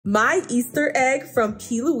My Easter egg from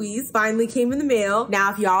P. Louise finally came in the mail.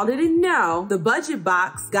 Now, if y'all didn't know, the budget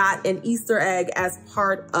box got an Easter egg as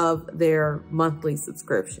part of their monthly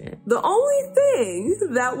subscription. The only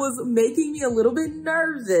thing that was making me a little bit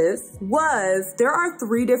nervous was there are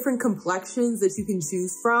 3 different complexions that you can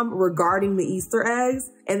choose from regarding the Easter eggs,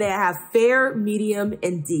 and they have fair, medium,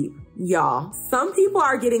 and deep. Y'all, some people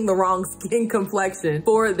are getting the wrong skin complexion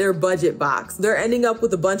for their budget box. They're ending up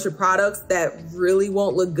with a bunch of products that really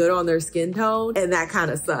won't look good on their skin tone, and that kind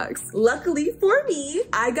of sucks. Luckily for me,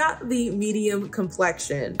 I got the medium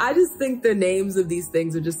complexion. I just think the names of these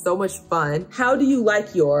things are just so much fun. How do you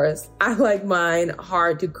like yours? I like mine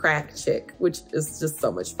hard to crack chick, which is just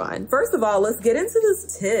so much fun. First of all, let's get into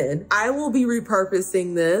this tin. I will be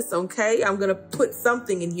repurposing this, okay? I'm gonna put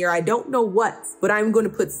something in here. I don't know what, but I'm gonna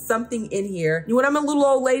put something in here. When I'm a little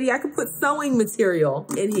old lady, I can put sewing material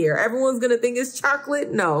in here. Everyone's gonna think it's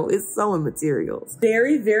chocolate. No, it's sewing materials.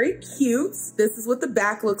 Very, very cute. This is what the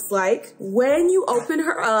back looks like. When you open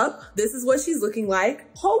her up, this is what she's looking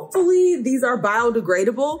like. Hopefully these are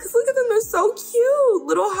biodegradable, because look at them, they're so cute.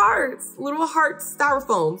 Little hearts, little heart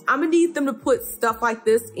styrofoams. I'm gonna need them to put stuff like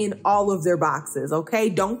this in all of their boxes, okay?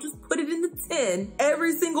 Don't just put it in the tin.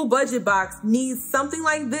 Every single budget box needs something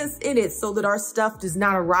like this in it so that our stuff does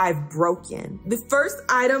not arrive broken. The first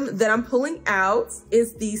item that I'm pulling out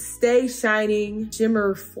is the Stay Shining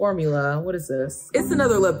Shimmer Formula. What is this? It's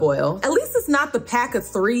another lip oil. At least it's not the pack of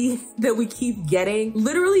 3 that we keep getting.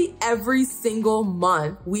 Literally every single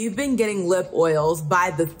month, we've been getting lip oils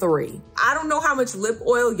by the 3. I don't know how much lip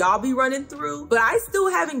oil y'all be running through, but I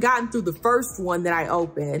still haven't gotten through the first one that I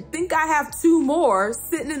opened. I think I have 2 more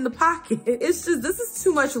sitting in the pocket. It's just, this is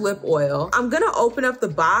too much lip oil. I'm gonna open up the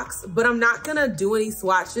box, but I'm not gonna do any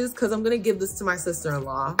swatches because I'm gonna give this to my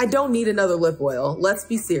sister-in-law. I don't need another lip oil. Let's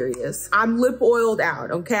be serious. I'm lip oiled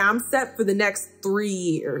out, okay? I'm set for the next 3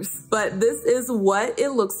 years. But this is what it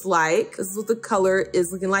looks like. This is what the color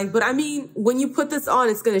is looking like. But I mean, when you put this on,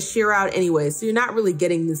 it's gonna sheer out anyway, so you're not really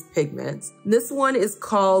getting this pigment. This one is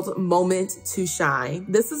called Moment to Shine.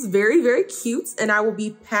 This is very, very cute, and I will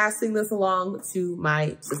be passing this along to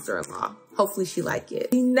my sister-in-law. Hopefully she like it.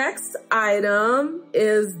 The next item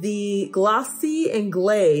is the Glossy and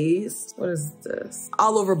Glazed. What is this?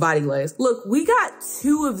 All over body glaze. Look, we got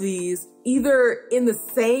 2 of these either in the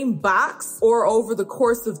same box or over the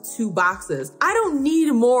course of 2 boxes. I don't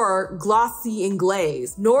need more Glossy and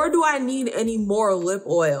Glazed, nor do I need any more lip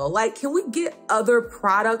oil. Like, can we get other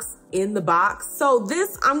products in the box? So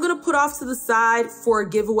this I'm gonna put off to the side for a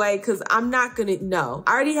giveaway because I'm not gonna know.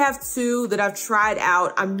 I already have 2 that I've tried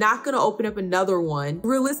out. I'm not gonna open up another one.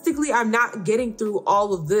 Realistically, I'm not getting through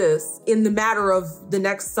all of this in the matter of the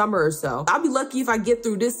next summer or so. I'll be lucky if I get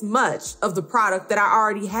through this much of the product that I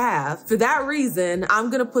already have. For that reason, I'm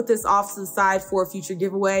gonna put this off to the side for a future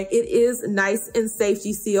giveaway. It is nice and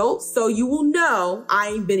safety sealed, so you will know I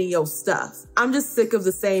ain't been in your stuff. I'm just sick of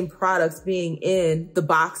the same products being in the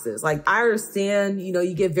boxes. Like, I understand, you know,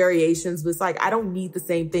 you get variations, but it's like, I don't need the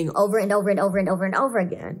same thing over and over and over and over and over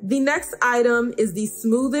again. The next item is the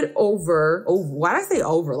Smooth It Over. Oh, why did I say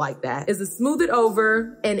over like that? Is the Smooth It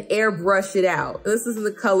Over and Airbrush It Out. This is in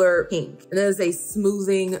the color pink, and it is a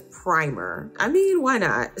smoothing primer. I mean, why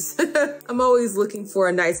not? I'm always looking for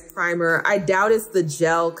a nice primer. I doubt it's the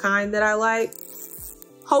gel kind that I like.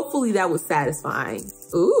 Hopefully that was satisfying.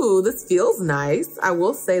 Ooh, this feels nice. I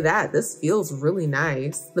will say that. This feels really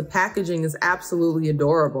nice. The packaging is absolutely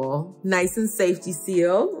adorable. Nice and safety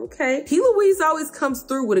seal. Okay. P. Louise always comes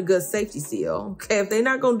through with a good safety seal. Okay, if they're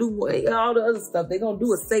not gonna do all the other stuff, they're gonna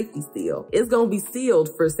do a safety seal. It's gonna be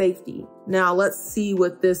sealed for safety. Now let's see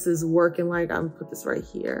what this is working like. I'm gonna put this right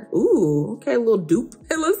here. Ooh, okay, a little dupe.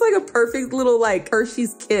 It looks like a perfect little like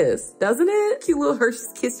Hershey's Kiss, doesn't it? Cute little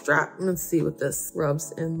Hershey's Kiss drop. Let's see what this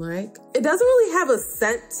rubs in like. It doesn't really have a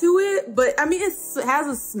scent to it, but I mean, it has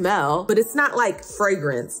a smell, but it's not like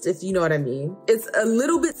fragranced, if you know what I mean. It's a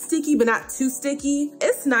little bit sticky, but not too sticky.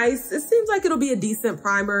 It's nice. It seems like it'll be a decent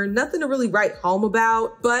primer. Nothing to really write home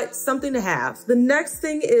about, but something to have. The next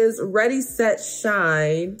thing is Ready, Set,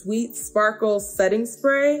 Shine Sweet Sparkle Setting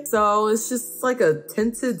Spray. So it's just like a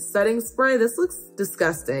tinted setting spray. This looks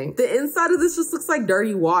disgusting. The inside of this just looks like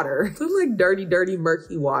dirty water. It looks like dirty, dirty,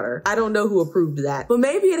 murky water. I don't know who approved that, but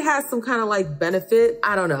maybe it has some kind of like benefit.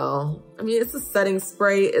 I don't know. I mean, it's a setting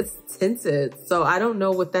spray, it's tinted, so I don't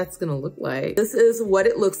know what that's gonna look like. This is what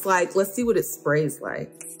it looks like. Let's see what it sprays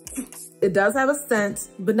like. It does have a scent,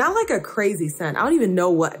 but not like a crazy scent. I don't even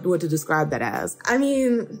know what to describe that as. I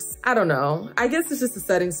mean, I don't know. I guess it's just a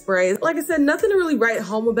setting spray. Like I said, nothing to really write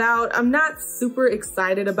home about. I'm not super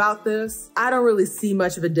excited about this. I don't really see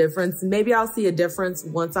much of a difference. Maybe I'll see a difference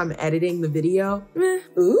once I'm editing the video.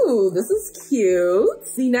 Ooh, this is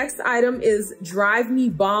cute. The next item is Drive Me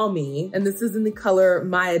Balmy, and this is in the color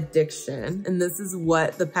My Addiction. And this is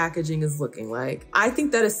what the packaging is looking like. I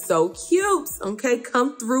think that is so cute. Okay,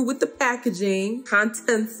 come through with the packaging.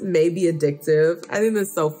 Contents may be addictive. I think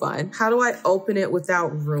that's so fun. How do I open it without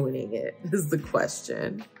ruining it is the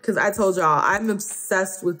question. Because I told y'all, I'm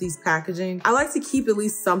obsessed with these packaging. I like to keep at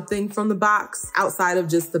least something from the box outside of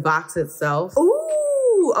just the box itself.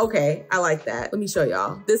 Ooh, okay, I like that. Let me show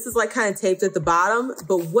y'all. This is like kind of taped at the bottom,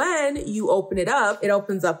 but when you open it up, it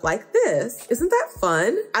opens up like this. Isn't that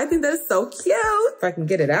fun? I think that is so cute. If I can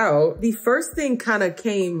get it out. The first thing kind of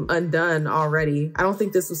came undone already. I don't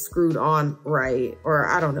think this was screwed on right, or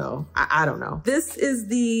I don't know. I don't know. This is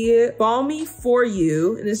the Balmy For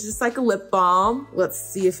You, and it's just like a lip balm. Let's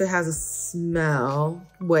see if it has a smell.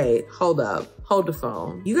 Wait, hold up. Hold the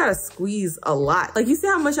phone. You gotta squeeze a lot. Like, you see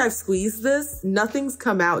how much I've squeezed this? Nothing's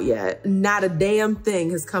come out yet. Not a damn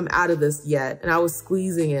thing has come out of this yet. And I was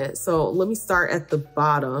squeezing it. So let me start at the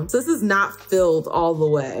bottom. So this is not filled all the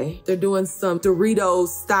way. They're doing some Doritos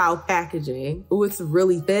style packaging. Ooh, it's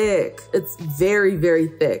really thick. It's very, very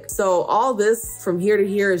thick. So all this from here to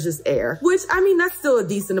here is just air, which, I mean, that's still a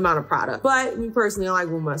decent amount of product. But me personally, I like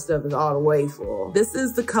when my stuff is all the way full. This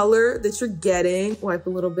is the color that you're getting. Wipe a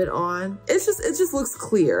little bit on. It just looks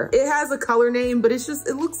clear. It has a color name, but it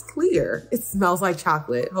looks clear. It smells like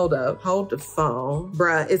chocolate. Hold up, hold the phone.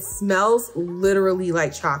 Bruh, it smells literally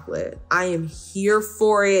like chocolate. I am here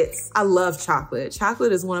for it. I love chocolate.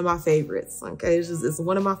 Chocolate is one of my favorites, okay? It's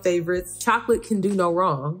one of my favorites. Chocolate can do no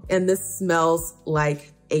wrong. And this smells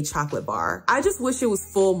like a chocolate bar. I just wish it was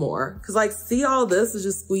full more, because like, see, all this is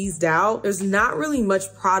just squeezed out. There's not really much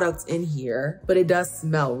product in here, but it does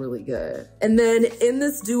smell really good. And then in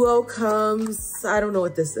this duo comes, I don't know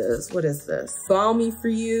what this is. What is this? Balmy For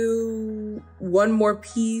You, One More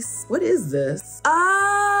Piece. What is this?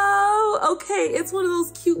 Oh, okay. It's one of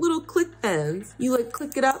those cute little click pens. You like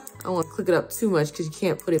click it up. I don't want to click it up too much because you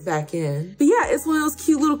can't put it back in. But yeah, it's one of those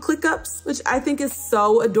cute little click ups, which I think is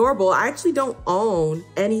so adorable. I actually don't own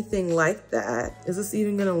anything like that. Is this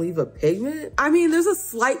even gonna leave a pigment? I mean, there's a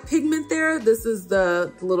slight pigment there. This is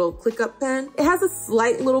the little click up pen. It has a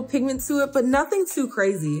slight little pigment to it, but nothing too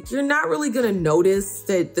crazy. You're not really gonna notice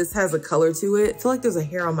that this has a color to it. I feel like there's a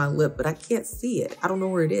hair on my lip, but I can't see it. I don't know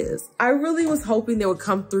where it is. I really was hoping they would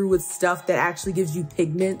come through with stuff that actually gives you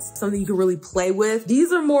pigments, something you can really play with.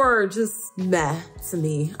 These are more just meh to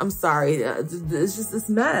me. I'm sorry. It's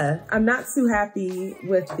meh. I'm not too happy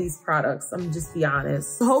with these products. I'm just be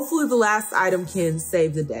honest. So hopefully the last item can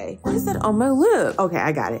save the day. What is that on my lip? Okay,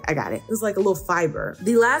 I got it. It's like a little fiber.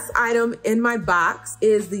 The last item in my box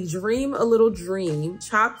is the Dream a Little Dream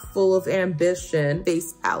Chock Full of Ambition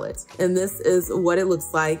face palette. And this is what it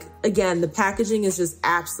looks like. Again, the packaging is just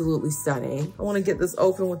absolutely stunning. I want to get this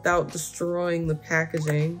open without destroying the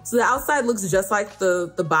packaging. So the outside looks just like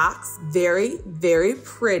the box. Very, very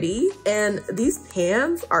pretty. And these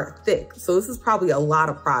pans are thick. So this is probably a lot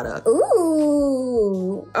of product.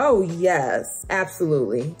 Ooh. Oh yes,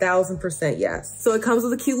 absolutely. 1000% yes. So it comes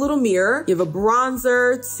with a cute little mirror. You have a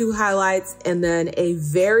bronzer, 2 highlights, and then a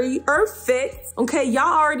very perfect, okay,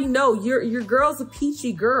 y'all already know your girl's a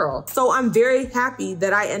peachy girl. So I'm very happy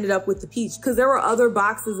that I ended up with the peach, because there were other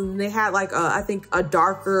boxes and they had like I think a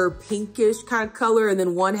darker pinkish kind of color, and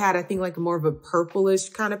then one had I think like more of a purplish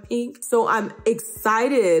kind of pink. So I'm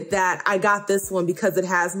excited that I got this one because it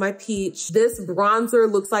has my peach. This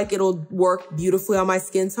bronzer looks like it'll work beautifully on my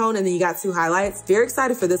skin tone, and then you got 2 highlights. Very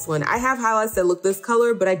excited for this one. I have highlights that look this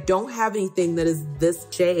color, but I don't have anything that is this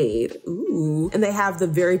shade. Ooh. And they have the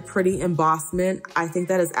very pretty embossment. I think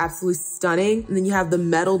that is absolutely stunning. And then you have the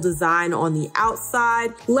metal design on the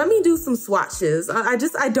outside. Let me do some swatches. I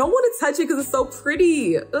don't want to touch it because it's so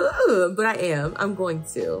pretty. Ugh, but I'm going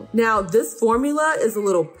to. Now this formula is a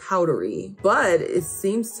little powdery, but it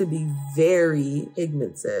seems to be very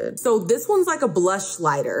pigmented. So this one's like a blush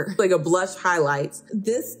lighter, like a blush highlight.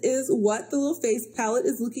 This is what the little face palette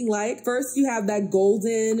is looking like. First, you have that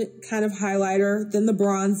golden kind of highlighter, then the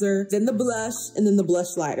bronzer, then the blush, and then the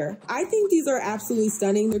blush lighter. I think these are absolutely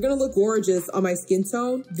stunning. They're gonna look gorgeous on my skin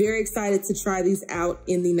tone. Very excited to try these out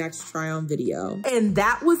in the next try on video. And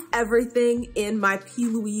that was everything in my P.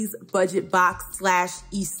 Louise budget box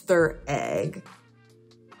 / Easter egg.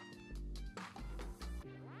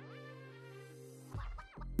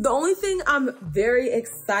 The only thing I'm very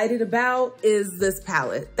excited about is this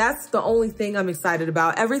palette. That's the only thing I'm excited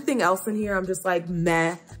about. Everything else in here, I'm just like,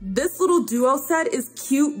 meh. This little duo set is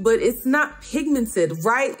cute, but it's not pigmented,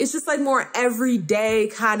 right? It's just like more everyday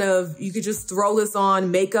kind of, you could just throw this on,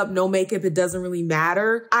 makeup, no makeup, it doesn't really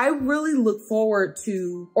matter. I really look forward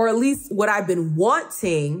to, or at least what I've been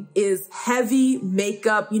wanting is heavy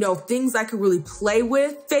makeup, you know, things I could really play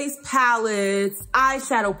with, face palettes,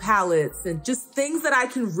 eyeshadow palettes, and just things that I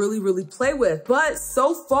can really play with. But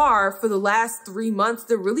so far, for the last 3 months,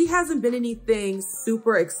 there really hasn't been anything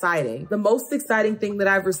super exciting. The most exciting thing that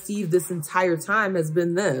I've received this entire time has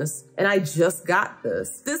been this, and I just got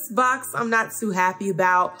this. This box I'm not too happy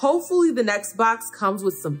about. Hopefully the next box comes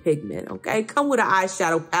with some pigment, okay? Come with an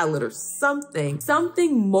eyeshadow palette or something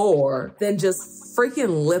more than just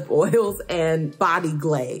freaking lip oils and body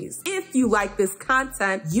glaze. If you like this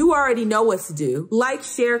content, you already know what to do. Like,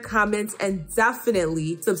 share, comment, and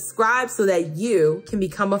definitely subscribe so that you can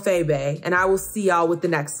become a Faye Bae. And I will see y'all with the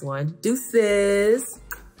next one. Deuces.